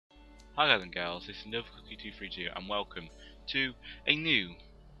Hi guys and gals, this is NovaCookie232 and welcome to a new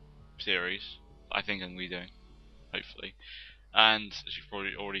series I think I'm going to be doing, hopefully. And as you've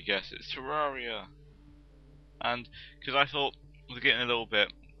probably already guessed, it's Terraria. And because I thought we're getting a little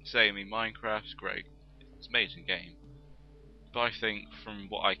bit samey, Minecraft's great, it's an amazing game. But I think from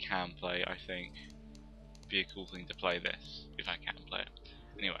what I can play, I think it'd be a cool thing to play this, if I can play it.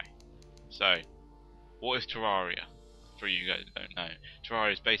 Anyway, so what is Terraria? For you guys who don't know,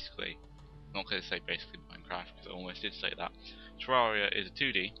 Terraria is basically, I'm not going to say basically Minecraft because I almost did say that. Terraria is a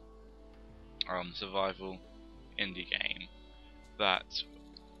 2D survival indie game that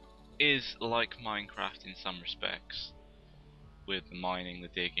is like Minecraft in some respects, with the mining, the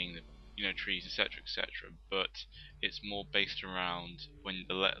digging, the trees, etc., etc. But it's more based around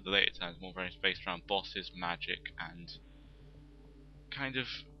the later times, more very based around bosses, magic, and kind of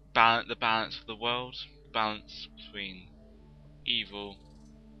the balance of the world, balance between evil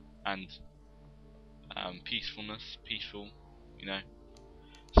and peaceful, you know.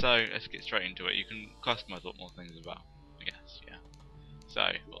 So let's get straight into it. You can customize a lot more things about, I guess, yeah. So,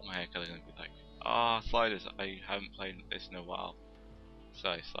 what my hair color gonna be like? Sliders. I haven't played this in a while,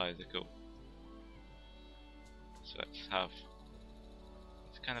 so sliders are cool. So let's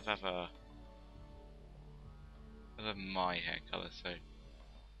kind of have a my hair color. So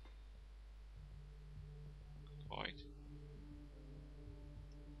quite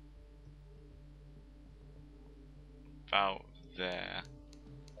about there.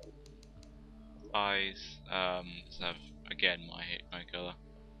 Eyes. Let's have again my color.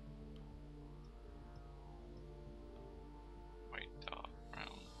 Quite dark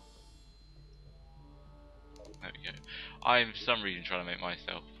brown. There we go. I'm for some reason trying to make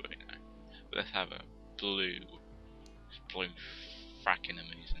myself blue now. But let's have a blue. Blue fracking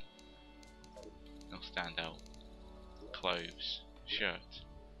amazing. It'll stand out. Clothes. Shirt.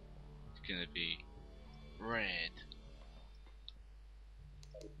 It's gonna be red.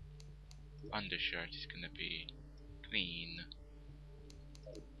 Undershirt is gonna be green.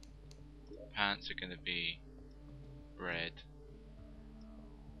 Pants are gonna be red.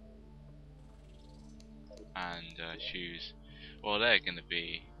 And shoes, well, they're gonna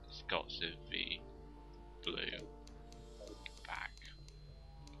be Scots of the blue. Back.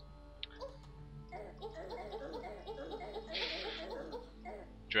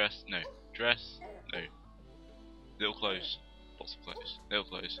 Dress, no. Little clothes, lots of clothes. Little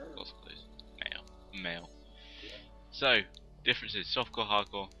clothes, lots of clothes. Male. So, differences: softcore,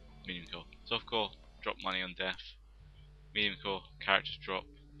 hardcore, mediumcore. Softcore, drop money on death. Mediumcore, characters drop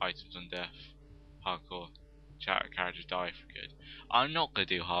items on death. Hardcore, characters die for good. I'm not gonna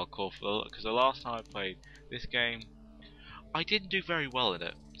do hardcore because the last time I played this game, I didn't do very well at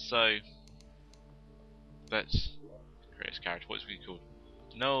it. So let's create a character. What's it called?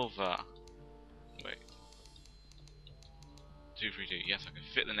 Nova. Wait. 232. Yes, I can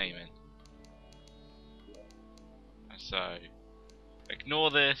fit the name in. And so ignore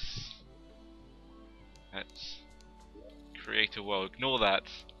this. Let's create a world. Ignore that.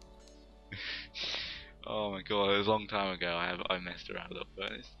 Oh my god, it was a long time ago. I messed around a little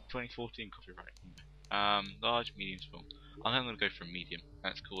bit. It's 2014 copyright. Large, medium, small. I think I'm gonna go for medium.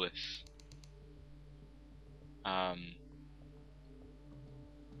 Let's call this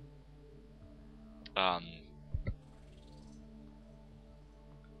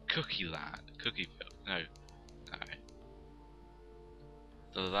Cookie Land. Cookieville. No.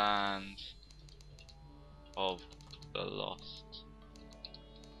 The land of the lost.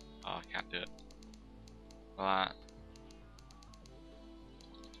 Oh, I can't do it. Land.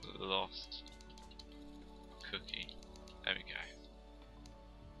 Lost cookie. There we go.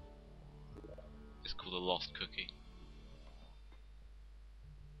 It's called the Lost Cookie.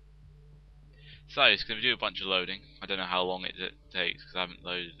 So it's going to do a bunch of loading. I don't know how long it takes because I haven't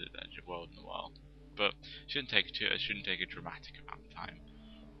loaded the world in a while, but it shouldn't take a dramatic amount of time.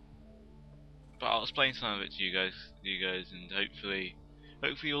 But I'll explain some of it to you guys, and hopefully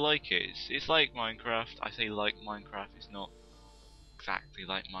you'll like it. It's like Minecraft. I say like Minecraft. It's not exactly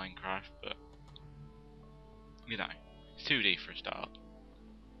like Minecraft, but you know, it's 2D for a start.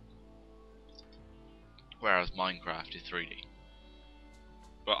 Whereas Minecraft is 3D.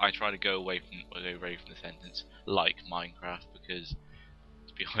 But I try to go away from the sentence like Minecraft because,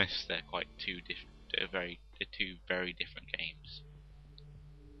 to be honest, they're quite two very different games.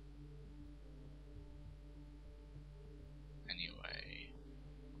 Anyway,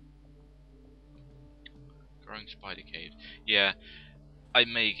 growing spider caves. Yeah, I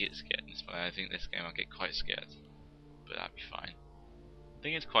may get scared in this one. I think this game I'll get quite scared, but that'd be fine. I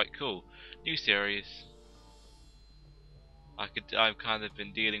think it's quite cool. New series. I've kind of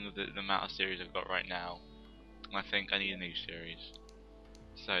been dealing with the amount of series I've got right now. I think I need a new series.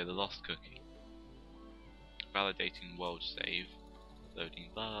 So the Lost Cookie, validating world save,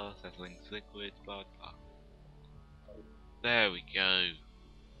 loading bar, settling liquid, blah blah. There we go.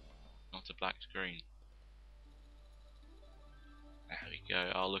 Not a black screen. There we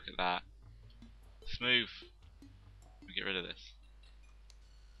go. I'll look at that. Smooth. We get rid of this.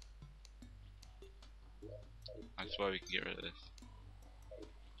 I swear we can get rid of this.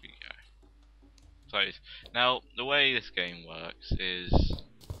 Here we go. So now the way this game works is,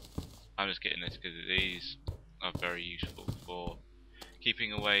 I'm just getting this because these are very useful for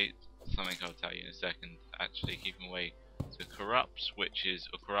keeping away something I'll tell you in a second. Actually, keeping away the corrupt, which is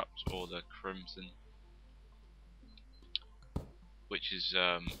a corrupt or the crimson, which is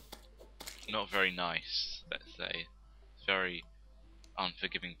not very nice. Let's say it's very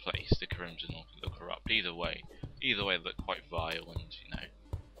unforgiving place. The crimson or the corrupt. Either way, they look quite vile and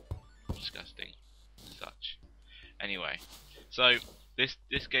disgusting, and such. Anyway, so this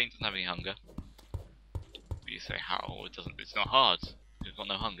game doesn't have any hunger. You say how? It doesn't. It's not hard. You've got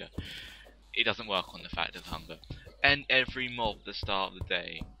no hunger. It doesn't work on the fact of hunger. And every mob at the start of the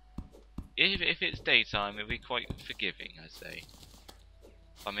day, if it's daytime, it'll be quite forgiving, I'd say.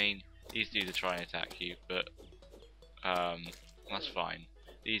 I mean, these dudes are trying to attack you, but that's fine.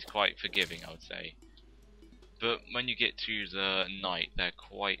 These are quite forgiving, I would say. But when you get to the night, they're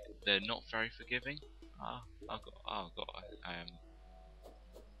not very forgiving. I've got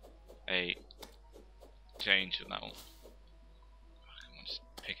a change on that one. Come on, just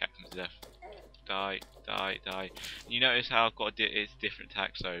pickaxe him to death. Die, die, die. You notice how I've got it's different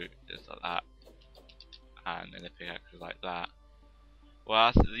attack, so it's like that, and then the pickaxe is like that.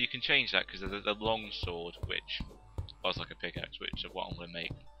 Well, you can change that because there's the long sword, which was like a pickaxe, which is what I'm going to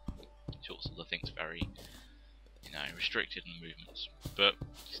make. Short sword, I think, is very, restricted in movements. But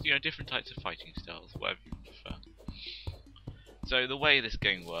different types of fighting styles, whatever you prefer. So the way this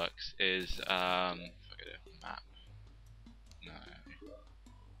game works is, if I go to the map, no.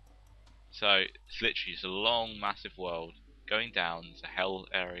 So it's literally just a long, massive world going down. There's a hell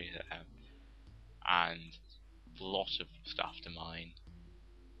area there, and a lot of stuff to mine.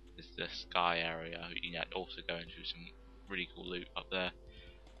 There's the sky area. Also going through some really cool loot up there.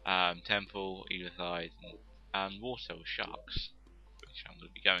 Temple either side, and water with sharks, which I'm going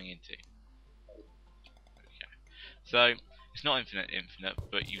to be going into. Okay. So it's not infinite,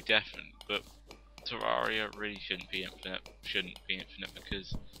 but but Terraria really shouldn't be infinite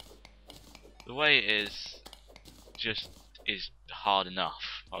because the way it is is hard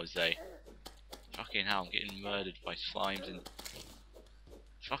enough, I would say. Fucking hell, I'm getting murdered by slimes and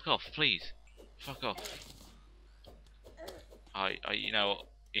fuck off, please. Fuck off.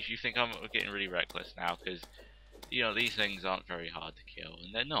 If you think I'm getting really reckless now, because these things aren't very hard to kill,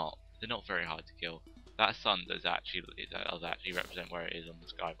 and they're not very hard to kill. That sun does actually represent where it is on the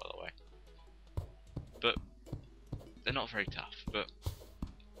sky, by the way. But they're not very tough, but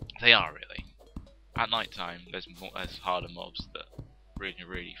they are really. At night time, there's harder mobs that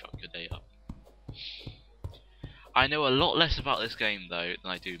really fuck your day up. I know a lot less about this game though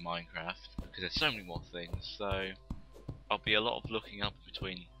than I do Minecraft, because there's so many more things. So I'll be a lot of looking up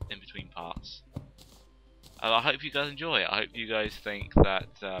in between parts. I hope you guys enjoy it. I hope you guys think that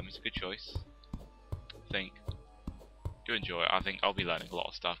it's a good choice. I think you enjoy it. I think I'll be learning a lot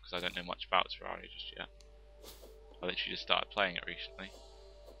of stuff because I don't know much about Terraria just yet. I literally just started playing it recently,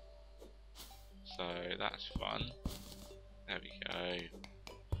 so that's fun. There we go.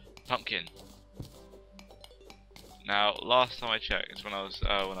 Pumpkin. Now, last time I checked, when I was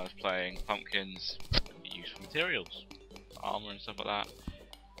playing, pumpkins can be used for materials, armor and stuff like that,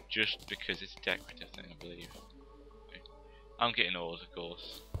 just because it's a decorative thing, I believe. I'm getting ores, of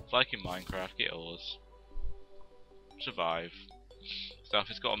course. It's like in Minecraft, get ores. Survive. Stuff.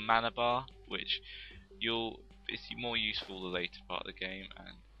 It's got a mana bar, which it's more useful the later part of the game,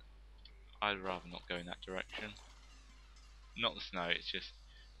 and I'd rather not go in that direction. Not the snow, it's just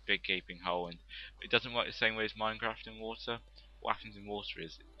big gaping hole, and it doesn't work the same way as Minecraft in water. What happens in water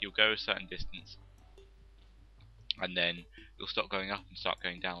is you'll go a certain distance, and then you'll stop going up and start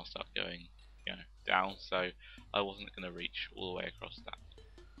going down, or start going down. So I wasn't going to reach all the way across that.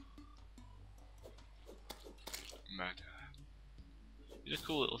 But these are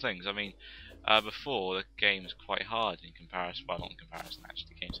cool little things. I mean, before the game's quite hard in comparison. Well, not in comparison,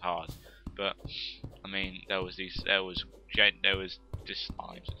 actually, the game's hard. But I mean, there was just slimes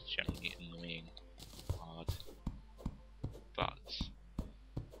that's generally annoying, hard. But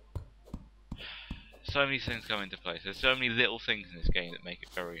so many things come into place. There's so many little things in this game that make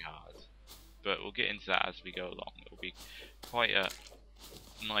it very hard. But we'll get into that as we go along. It'll be quite a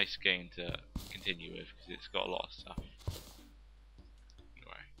nice game to continue with because it's got a lot of stuff.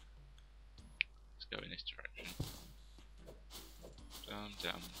 Anyway, let's go in this direction. Down,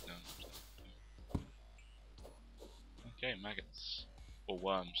 down, down, down. Okay, maggots. Or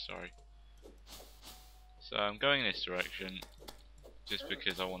worms, sorry. So I'm going in this direction just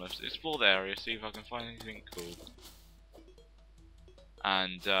because I want to explore the area, see if I can find anything cool.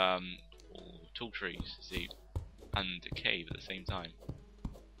 And tall trees, see, and a cave at the same time.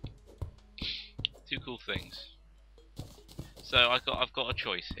 Two cool things. So I've got a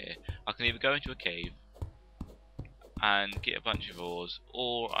choice here. I can either go into a cave and get a bunch of ores,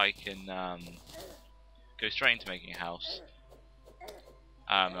 or I can go straight into making a house.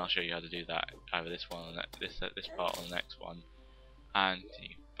 And I'll show you how to do that either this one or this part or the next one. And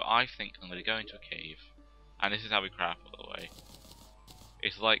but I think I'm going to go into a cave, and this is how we craft, by the way.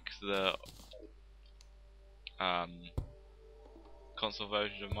 It's like the console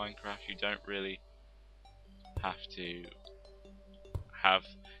version of Minecraft. You don't really have to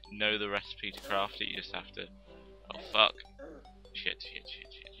know the recipe to craft it. You just have to. Oh fuck! Shit!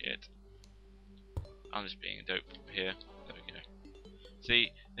 I'm just being a dope here. There we go.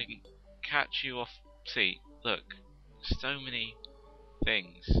 See, they can catch you off. See, look, so many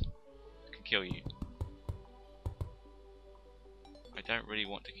things can kill you. I don't really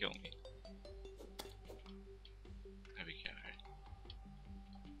want to kill me. There we go.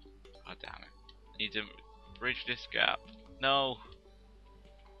 Oh damn it! I need to bridge this gap. No.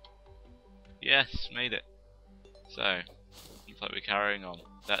 Yes, made it. So, looks like we're carrying on.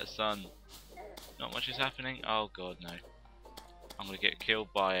 That sun. Not much is happening. Oh god, no. I'm gonna get killed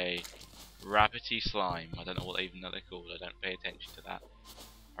by a rabbity slime. I don't know what even they're called. I don't pay attention to that.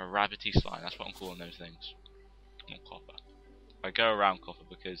 A rabbity slime. That's what I'm calling those things. Not copper. I go around copper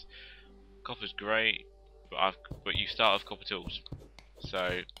because copper's great, but you start with copper tools.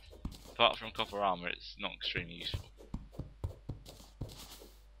 So, apart from copper armor, it's not extremely useful.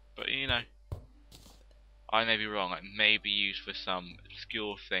 But you know, I may be wrong. It may be used for some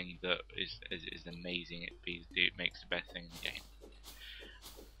obscure thing that is amazing. It makes the best thing in the game.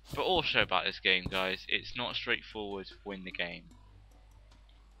 But also about this game, guys, it's not straightforward to win the game.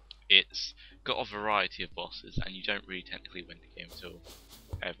 It's got a variety of bosses, and you don't really technically win the game at all,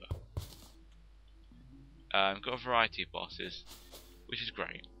 ever. Got a variety of bosses, which is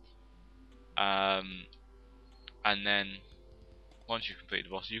great. And then once you complete the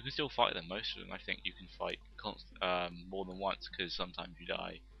bosses, you can still fight them. Most of them, I think, you can fight more than once, because sometimes you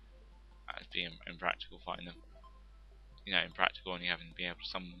die. It's being impractical fighting them. You know, impractical, and you haven't been able to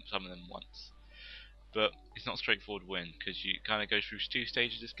summon them once. But it's not straightforward win, because you kind of go through two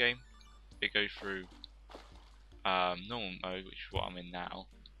stages of this game. You go through normal mode, which is what I'm in now,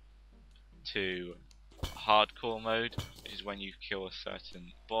 to hardcore mode, which is when you kill a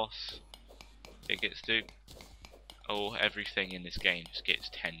certain boss. It gets to, everything in this game just gets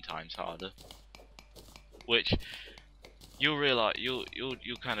 10 times harder. Which you'll realize, you'll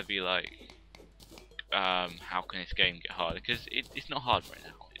kind of be like, how can this game get harder? Because it's not hard right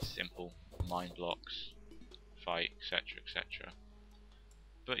now. It's simple, mind blocks, fight, etc., etc.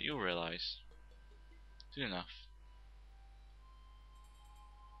 But you'll realise soon enough.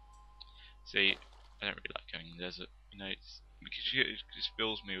 See, I don't really like going in the desert. You know, it just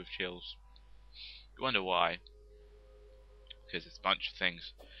fills me with chills. You wonder why? Because it's a bunch of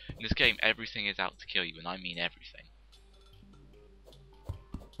things. In this game, everything is out to kill you, and I mean everything.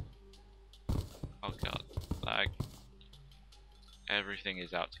 Oh god, lag. Everything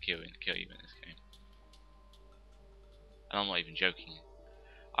is out to kill you in this game. And I'm not even joking.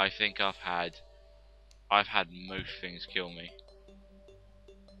 I think I've had most things kill me.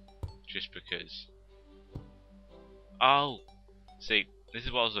 Just because. Oh! See, this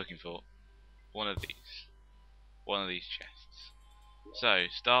is what I was looking for. One of these chests. So,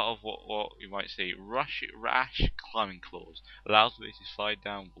 start off what you might see. Rash climbing claws. Allows me to slide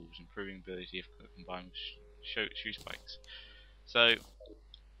down walls, improving ability if combined with shoe spikes. So,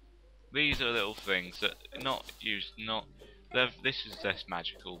 these are little things that this is less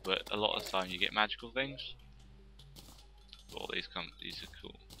magical, but a lot of the time you get magical things. Well, these are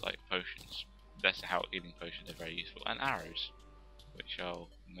cool, like potions. That's how healing potions are very useful, and arrows, which I'll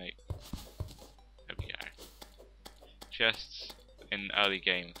make. There we go. Chests in early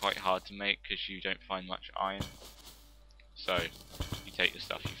game are quite hard to make because you don't find much iron. So you take the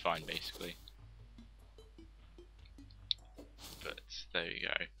stuff you find basically. But there you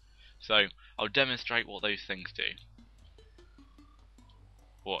go. So I'll demonstrate what those things do.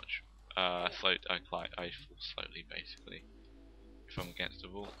 Watch. I fall slowly basically. If I'm against the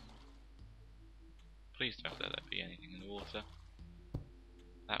wall. Please don't let there be anything in the water.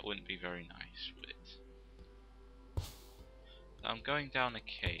 That wouldn't be very nice, would it? I'm going down a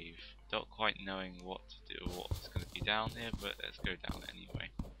cave, not quite knowing what to do, what's going to be down here, but let's go down anyway.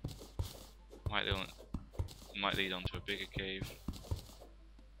 Might lead on to a bigger cave.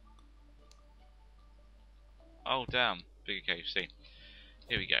 Oh damn, bigger cave, see.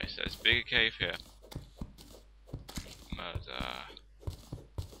 Here we go, so there's a bigger cave here. Murder.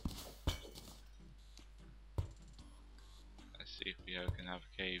 Let's see if we can have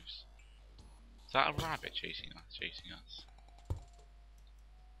caves. Is that a rabbit chasing us?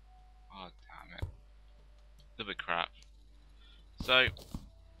 Oh damn it. A little bit crap. So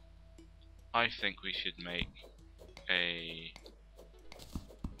I think we should make an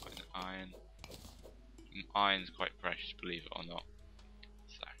iron. Iron's quite precious, believe it or not.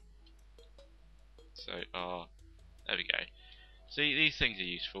 So there we go. See, these things are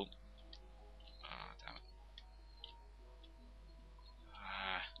useful. Ah, damn it.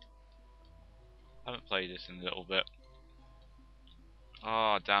 I haven't played this in a little bit.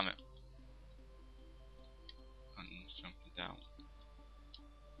 Oh, damn it. I'm jumping down.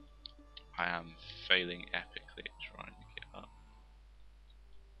 I am failing epically at trying to get up.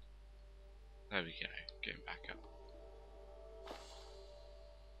 There we go, getting back up.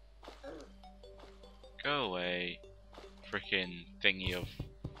 Go away, frickin' thingy of...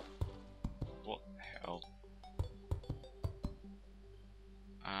 What the hell?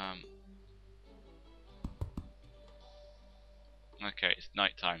 Okay, it's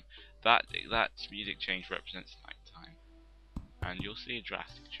nighttime. That music change represents nighttime. And you'll see a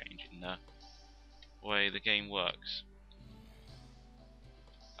drastic change in the way the game works.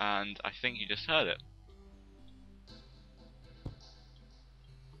 And I think you just heard it.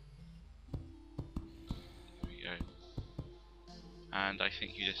 There we go. And I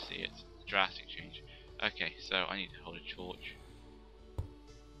think you just see it. Drastic change. Okay, so I need to hold a torch.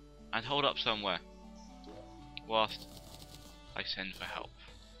 And hold up somewhere. Whilst I send for help.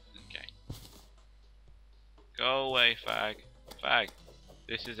 Okay. Go away, fag. Fag.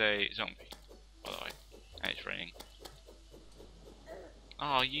 This is a zombie, by the way. And it's raining.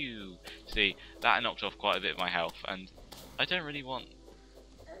 Oh, you. See, that knocked off quite a bit of my health, and I don't really want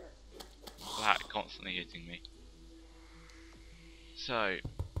that constantly hitting me. So,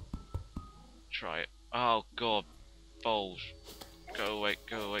 try it. Oh god, balls. Go away,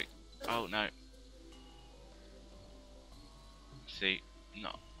 go away. Oh no. See,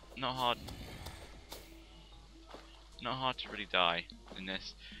 not hard. Not hard to really die in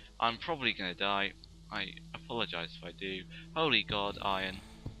this. I'm probably gonna die. I apologise if I do. Holy god, iron.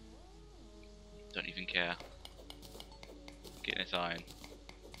 Don't even care. Get this iron.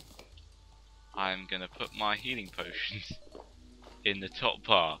 I'm gonna put my healing potions in the top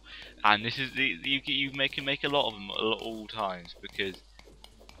bar, and this is you can make a lot of them at all times, because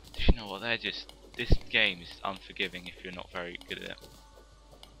you know what, this game is unforgiving if you're not very good at it.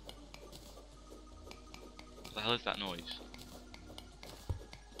 What the hell is that noise?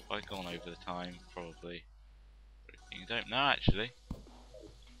 Have I gone over the time? Probably. You don't know actually.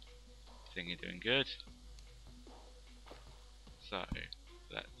 I think you're doing good. So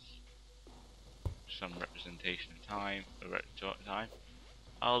let's some representation of time. Time.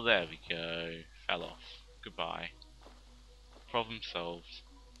 Oh, there we go. Fell off. Goodbye. Problem solved.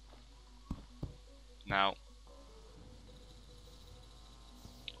 Now,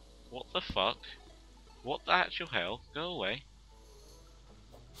 what the fuck? What the actual hell? Go away.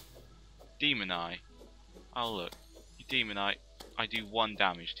 Demon Eye. Oh look, you Demon Eye. I do 1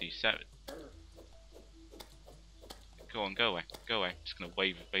 damage to you. 7. Go on, go away. Go away. I'm just gonna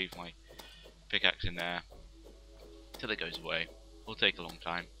wave my pickaxe in there till it goes away. It'll take a long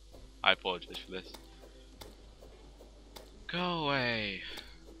time. I apologise for this. Go away.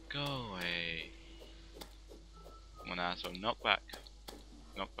 Go away. Come on now, so knock back.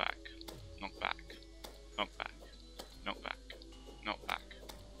 Knock back. Knock back. Knock back. Knock back. Knock back.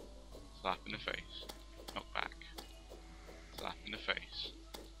 Slap in the face. Knock back. Slap in the face.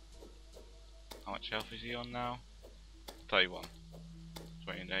 How much health is he on now? 31.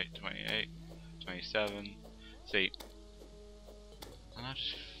 28, 28, 27. See. And I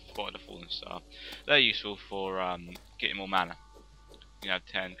just spotted a fallen star. They're useful for getting more mana. You can have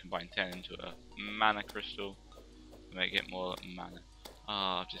 10, combine 10 into a mana crystal to make it more mana.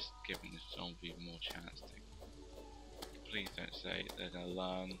 Ah, I've just given this zombie more chance to. Please don't say they're gonna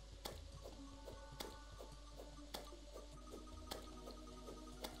learn.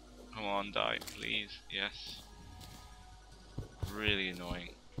 Come on, die, please. Yes. Really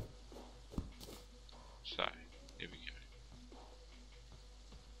annoying. So, here we go.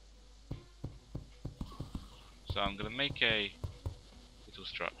 So I'm going to make a little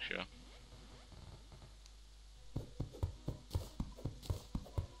structure.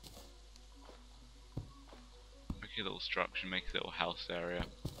 Make a little structure, make a little house area.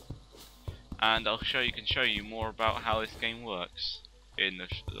 And I'll can show you more about how this game works in the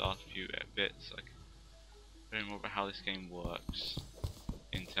last few bits. Like, show you more about how this game works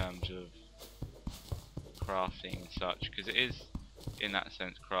in terms of crafting and such, because it is, in that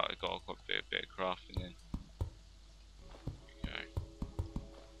sense, got a bit of crafting in.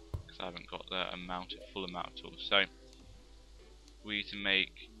 Because I haven't got the full amount of tools. So we need to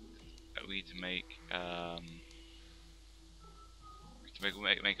make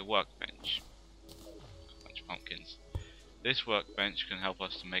a workbench. A bunch of pumpkins. This workbench can help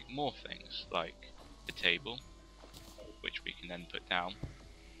us to make more things, like a table, which we can then put down,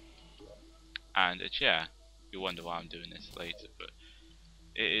 and a chair. You'll wonder why I'm doing this later, but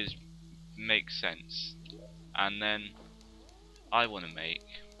makes sense. And then I want to make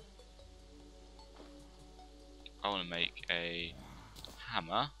a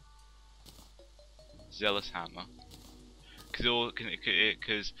hammer, zealous hammer,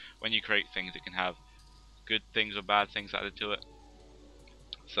 because when you create things, it can have good things or bad things added to it.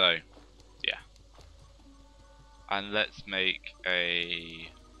 So yeah, and let's make a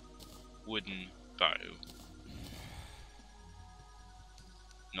wooden bow.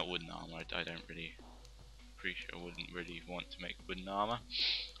 Not wooden armor. I don't really appreciate. I wouldn't really want to make wooden armor.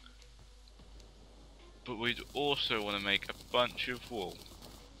 But we'd also want to make a bunch of wool,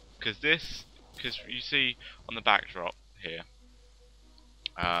 because you see on the backdrop here.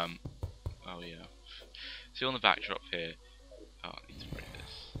 Oh yeah. See on the backdrop here. Oh, I need to break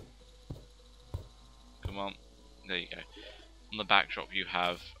this. Come on. There you go. On the backdrop you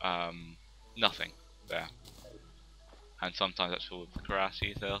have nothing there. And sometimes that's full of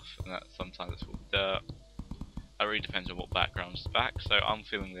grassy stuff, and sometimes it's full of dirt. It really depends on what background's back, so I'm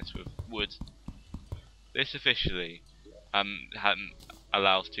filling this with wood. This officially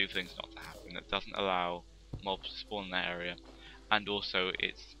allows two things not to happen. It doesn't allow mobs to spawn in that area, and also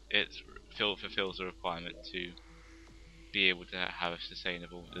it fulfills the requirement to be able to have a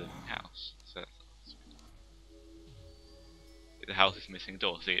sustainable living house. So the house is missing a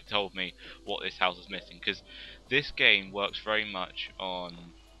door. See, it told me what this house is missing, because this game works very much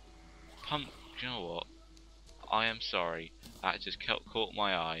on you know what? I am sorry. That just caught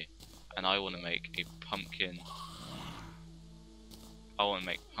my eye, and I want to make a pumpkin. I want to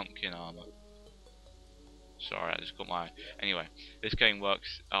make pumpkin armor. Sorry, I just caught my eye. Anyway, this game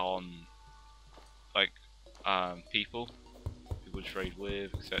works on like people to trade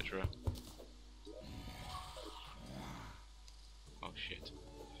with, etc. Oh shit!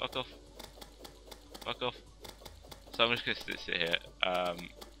 Fuck off! Fuck off! So I'm just gonna sit here,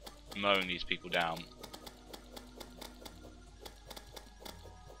 mowing these people down.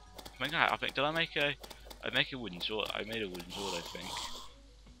 I think did I make a wooden sword? I made a wooden sword, I think.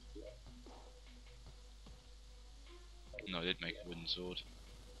 No, I did make a wooden sword.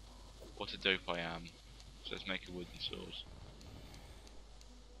 What a dope I am. So let's make a wooden sword.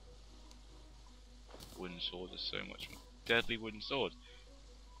 Wooden sword is so much more deadly wooden sword.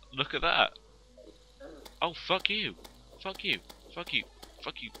 Look at that! Oh, fuck you! Fuck you! Fuck you!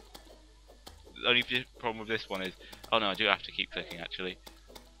 Fuck you! The only problem with this one is, oh no, I do have to keep clicking actually.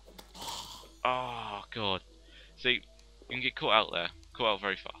 Oh god. See, you can get caught out there. Caught out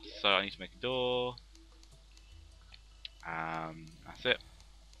very fast. So I need to make a door. That's it.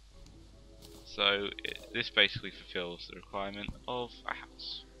 So this basically fulfills the requirement of a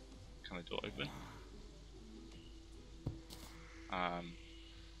house. Can the door open?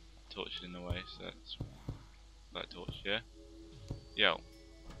 Torch is in the way, so that's that torch, yeah? Yo,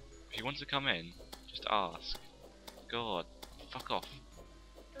 if you want to come in, just ask. God, fuck off.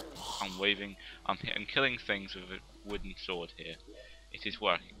 I'm waving, I'm killing things with a wooden sword here. It is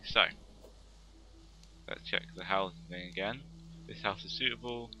working. So, let's check the house thing again. This house is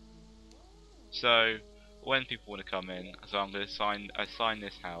suitable. So, when people want to come in, so I'm going to assign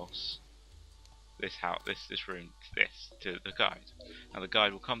this room to the guide. Now the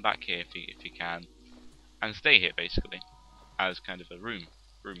guide will come back here if he can, and stay here basically as kind of a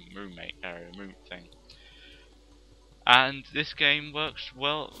roommate area, room thing. And this game works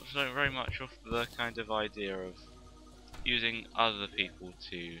well, so very much off the kind of idea of using other people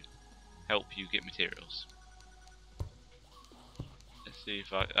to help you get materials. Let's see if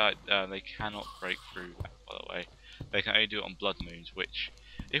they cannot break through that, by the way. They can only do it on blood moons, which,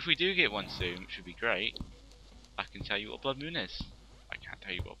 if we do get one soon, which would be great, I can tell you what a blood moon is. I can't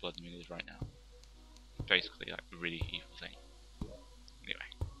tell you what a blood moon is right now. Basically, like a really evil thing. Anyway,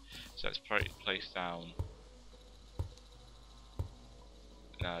 so let's place down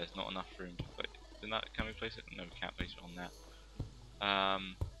No, there's not enough room to place. Can we place it? No, we can't place it on that.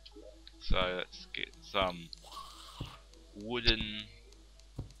 So let's get some wooden.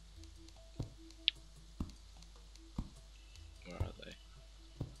 Where are they?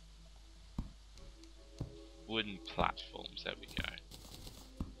 Wooden platforms. There we go.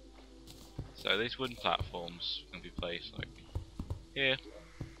 So these wooden platforms can be placed like here,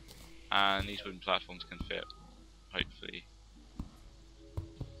 and these wooden platforms can fit, hopefully.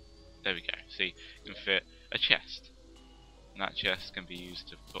 There we go. See, you can fit a chest, and that chest can be used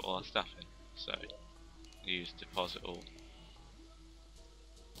to put all our stuff in. So, use deposit all,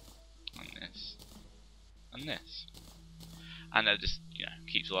 and this, and that just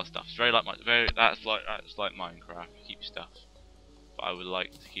keeps all our stuff. It's very like that's like Minecraft. Keep stuff, but I would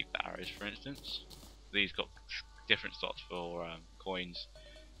like to keep the arrows, for instance. These got different slots for coins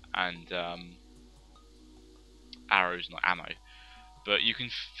and arrows, not ammo. But you can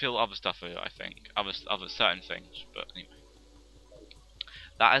fill other stuff with it, I think. Other certain things. But anyway.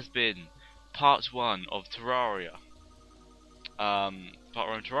 That has been part 1 of Terraria. Part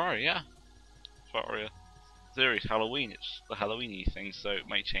 1 of Terraria, yeah. Terraria series, Halloween. It's the Halloweeny thing, so it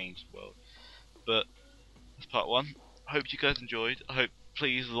may change the world. But that's part 1. I hope you guys enjoyed. I hope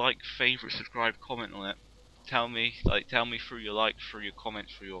please like, favourite, subscribe, comment on it. Tell me through your likes, through your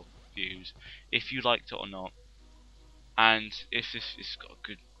comments, through your views, if you liked it or not. And if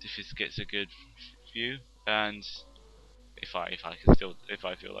this gets a good view, and if I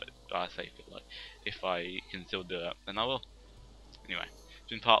feel like if I can still do it, then I will. Anyway, it's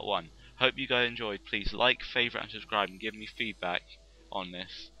been part 1. Hope you guys enjoyed. Please like, favourite, and subscribe, and give me feedback on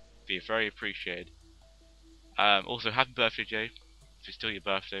this. Be very appreciated. Also, happy birthday, Jay. If it's still your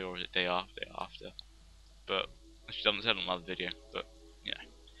birthday or is it day after. But I should have said on another video. But yeah.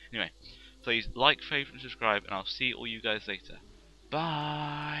 Anyway, please like, favourite, and subscribe, and I'll see all you guys later.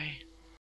 Bye.